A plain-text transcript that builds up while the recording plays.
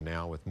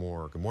Now with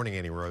more. Good morning,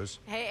 Annie Rose.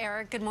 Hey,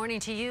 Eric. Good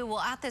morning to you. Well,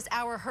 at this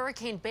hour,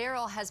 Hurricane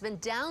Beryl has been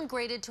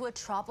downgraded to a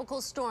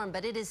tropical storm,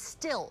 but it is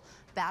still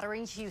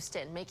battering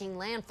Houston, making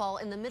landfall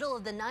in the middle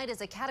of the night as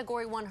a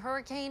Category 1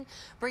 hurricane,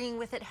 bringing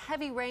with it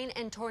heavy rain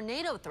and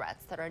tornado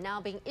threats that are now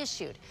being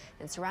issued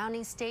in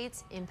surrounding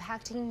states,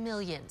 impacting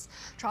millions.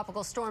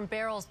 Tropical Storm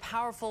Beryl's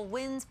powerful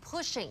winds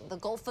pushing the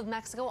Gulf of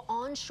Mexico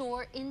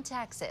onshore in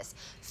Texas.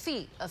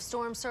 Feet of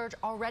storm surge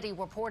already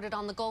reported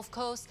on the Gulf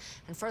Coast,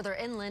 and further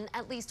inland,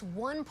 at least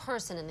one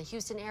person in the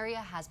Houston area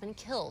has been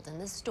killed in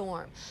the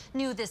storm.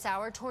 New this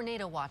hour,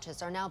 tornado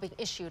watches are now being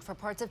issued for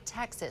parts of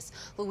Texas,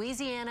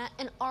 Louisiana,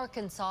 and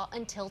Arkansas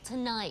until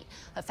tonight,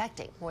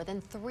 affecting more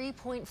than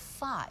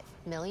 3.5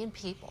 million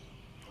people.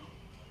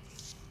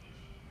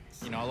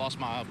 You know, I lost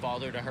my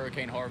father to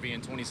Hurricane Harvey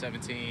in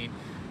 2017.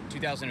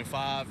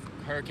 2005,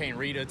 Hurricane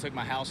Rita took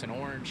my house in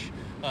Orange.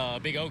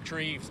 Big oak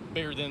tree,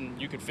 bigger than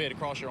you could fit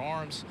across your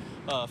arms,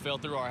 fell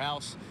through our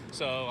house.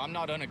 So I'm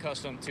not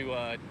unaccustomed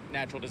to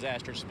natural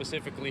disasters,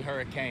 specifically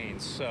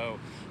hurricanes. So,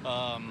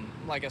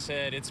 like I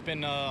said, it's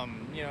been,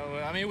 you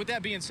know, I mean, with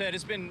that being said,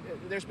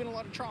 there's been a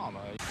lot of trauma.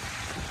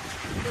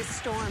 This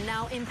storm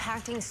now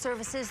impacting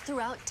services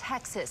throughout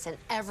Texas, and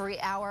every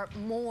hour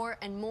more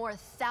and more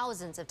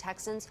thousands of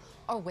Texans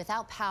are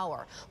without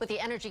power, with the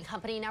energy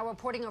company now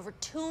reporting over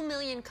 2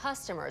 million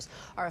customers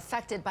are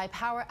affected by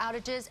power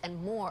outages,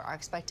 and more are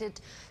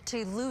expected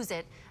to lose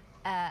it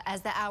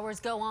as the hours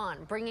go on,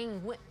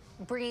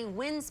 bringing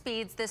wind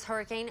speeds this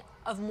hurricane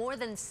of more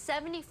than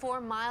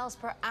 74 miles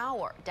per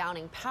hour,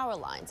 downing power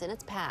lines in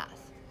its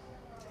path.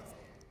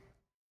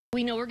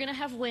 We know we're going to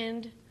have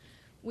wind.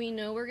 We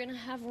know we're going to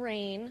have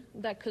rain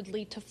that could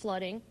lead to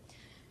flooding,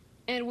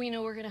 and we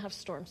know we're going to have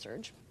storm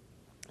surge.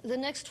 The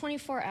next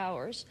 24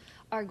 hours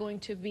are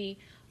going to be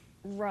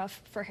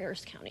rough for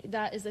Harris County.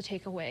 That is the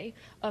takeaway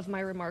of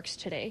my remarks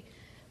today.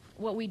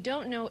 What we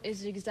don't know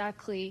is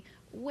exactly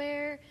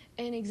where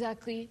and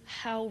exactly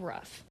how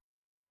rough.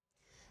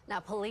 Now,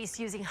 police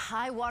using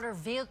high water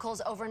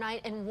vehicles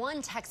overnight in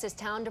one Texas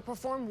town to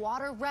perform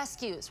water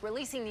rescues,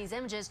 releasing these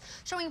images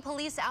showing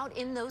police out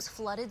in those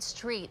flooded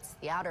streets.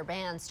 The outer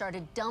band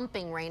started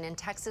dumping rain in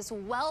Texas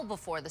well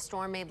before the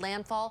storm made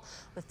landfall,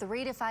 with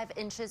 3 to 5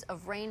 inches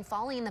of rain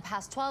falling in the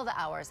past 12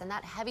 hours, and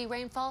that heavy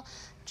rainfall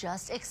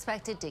just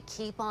expected to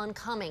keep on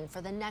coming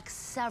for the next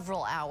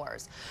several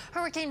hours.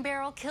 Hurricane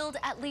Beryl killed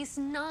at least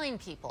 9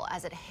 people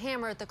as it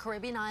hammered the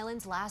Caribbean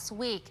islands last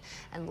week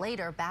and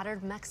later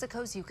battered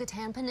Mexico's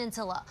Yucatan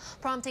Peninsula,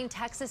 prompting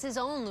Texas's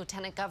own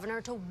lieutenant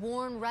governor to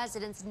warn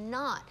residents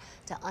not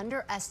to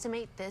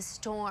underestimate this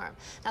storm.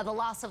 Now, the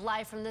loss of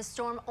life from this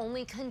storm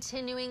only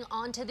continuing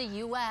on to the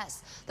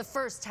U.S. The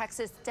first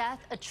Texas death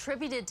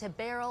attributed to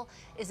Beryl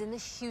is in the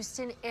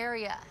Houston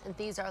area, and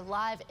these are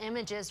live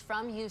images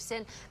from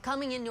Houston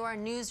coming into our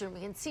newsroom. We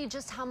can see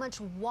just how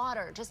much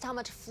water, just how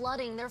much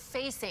flooding they're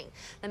facing.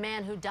 The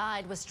man who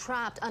died was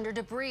trapped under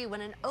debris when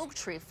an oak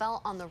tree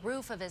fell on the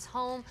roof of his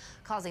home,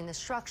 causing the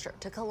structure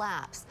to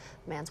collapse.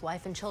 The man's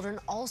wife and children,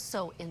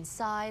 also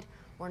inside,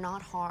 were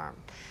not harmed.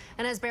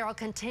 And as Beryl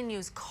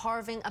continues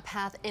carving a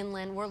path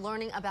inland, we're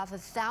learning about the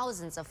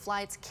thousands of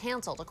flights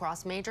canceled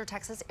across major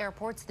Texas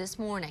airports this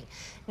morning.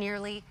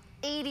 Nearly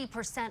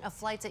 80% of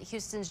flights at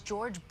Houston's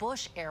George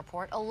Bush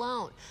Airport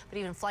alone. But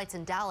even flights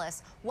in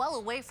Dallas, well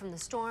away from the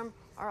storm,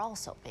 are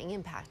also being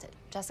impacted.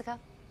 Jessica?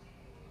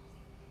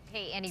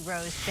 Hey, Annie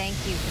Rose, thank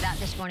you for that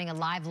this morning. A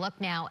live look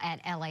now at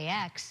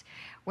LAX,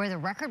 where the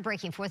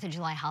record-breaking 4th of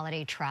July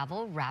holiday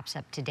travel wraps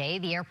up today.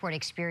 The airport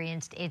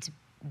experienced its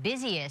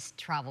busiest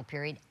travel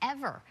period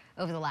ever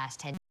over the last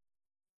 10 years.